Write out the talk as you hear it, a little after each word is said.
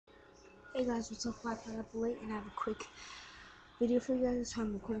Hey guys, what's up? Black Pineapple 8, and I have a quick video for you guys. So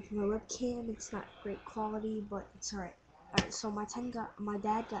I'm recording from my webcam. It's not great quality, but it's alright. Alright, so my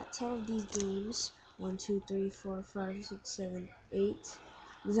dad got 10 of these games. 1, 2, 3, 4, 5, 6, 7, 8.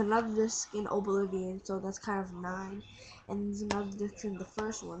 There's another disc in Oblivion, so that's kind of 9. And there's another disc in the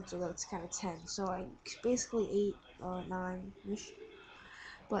first one, so that's kind of 10. So I basically 8, 9-ish.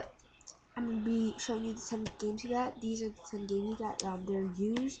 But I'm going to be showing you the 10 games he got. These are the 10 games he got. They're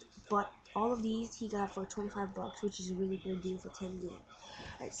used, but all of these he got for 25 bucks, which is a really good deal for 10 games.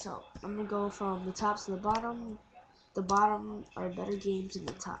 Alright, so I'm going to go from the top to the bottom. The bottom are better games than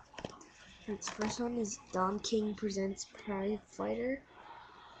the top. Alright, so first one is Don King Presents Prize Fighter.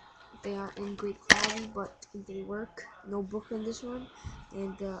 They aren't in great quality, but they work. No book in this one.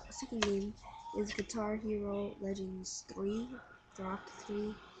 And the second game is Guitar Hero Legends 3. Rock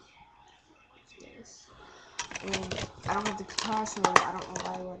 3. Yes. And I don't have the guitar, so I don't know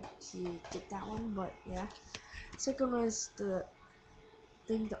why I went to get that one, but yeah. Second one is the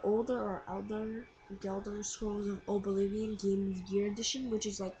Elder Scrolls of Oblivion Game of the Year edition, which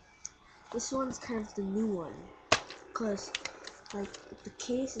is like, this one's kind of the new one, cause like the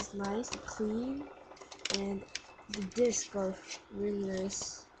case is nice and clean, and the discs are really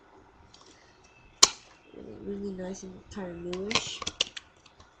nice, really nice and kind of newish,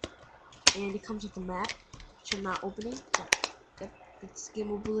 and it comes with a map, which I'm not opening, but yep, it's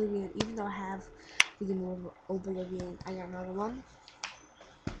Game of Oblivion. Even though I have the Game of Oblivion, I got another one.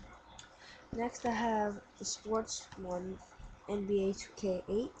 Next, I have the sports one, NBA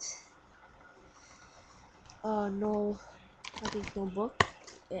 2K8. No, I think no book.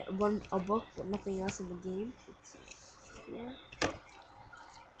 A book, but nothing else in the game. It's here.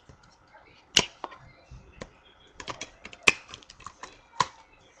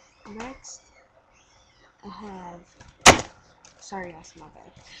 Next, I have, sorry guys, my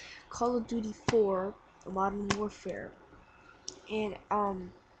bad, Call of Duty 4, Modern Warfare, and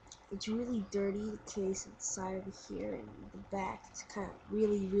it's really dirty. The case inside over here and the back, it's kind of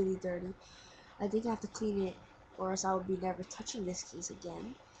really dirty. I think I have to clean it, or else I would be never touching this case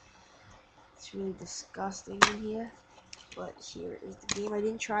again. It's really disgusting in here. But here is the game. I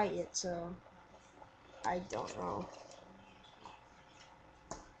didn't try it yet, so I don't know.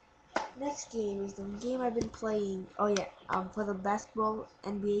 Next game is the game I've been playing. Oh yeah, for the basketball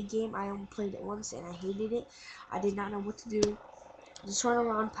NBA game, I only played it once and I hated it. I did not know what to do. Just run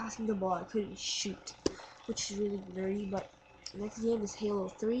around passing the ball. I couldn't shoot, which is really nerdy. But next game is Halo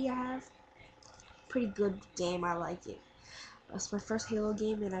 3. I have pretty good game. I like it. That's my first Halo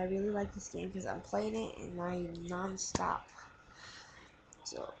game, and I really like this game because I'm playing it and I'm non-stop.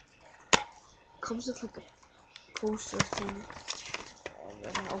 So comes with like a poster thing. And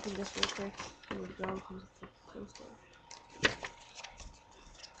I'm gonna open this real quick. Here we go. Comes with a poster.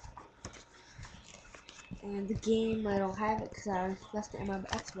 And the game, I don't have it because I left it in my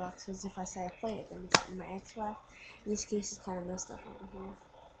Xbox. Because if I say I play it, then it's in my Xbox. In this case, it's kind of messed up over here.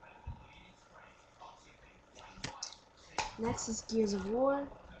 Next is Gears of War.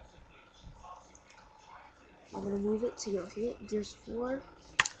 I'm gonna move it to go here. Gears of War.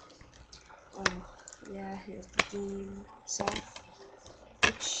 Yeah, here's the game itself,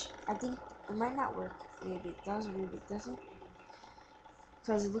 which I think it might not work. Maybe it does, maybe it doesn't,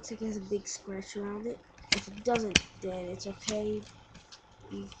 because it looks like it has a big scratch around it. If it doesn't, then it's okay,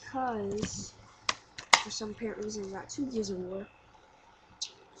 because for some apparent reason I got 2 Gears of War.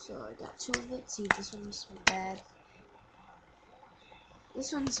 So I got 2 of it. See, this one's bad.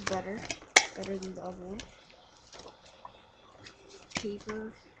 This one's better than the other one.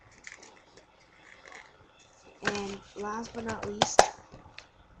 Paper. And last but not least,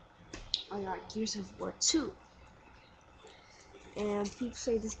 I got Gears of War 2. And people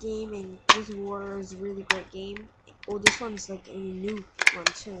say this game and Gears of War is a really great game. Oh, this one's like a new one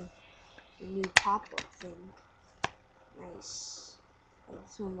too. A new pop-up thing. Nice.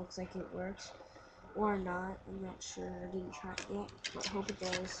 This one looks like it works. Or not. I'm not sure. I didn't try it yet. But I hope it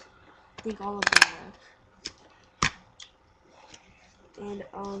does. I think all of them work.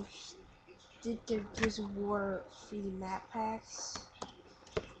 And did get Gears of War free map packs.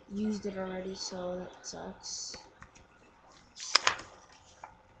 Used it already, so that sucks.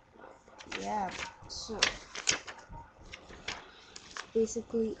 Yeah, so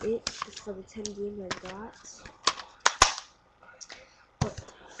basically it for the 10 games I got. But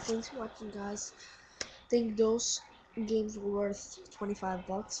thanks for watching, guys. I think those games were worth 25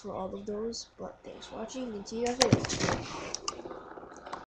 bucks for all of those. But thanks for watching, and see you guys later.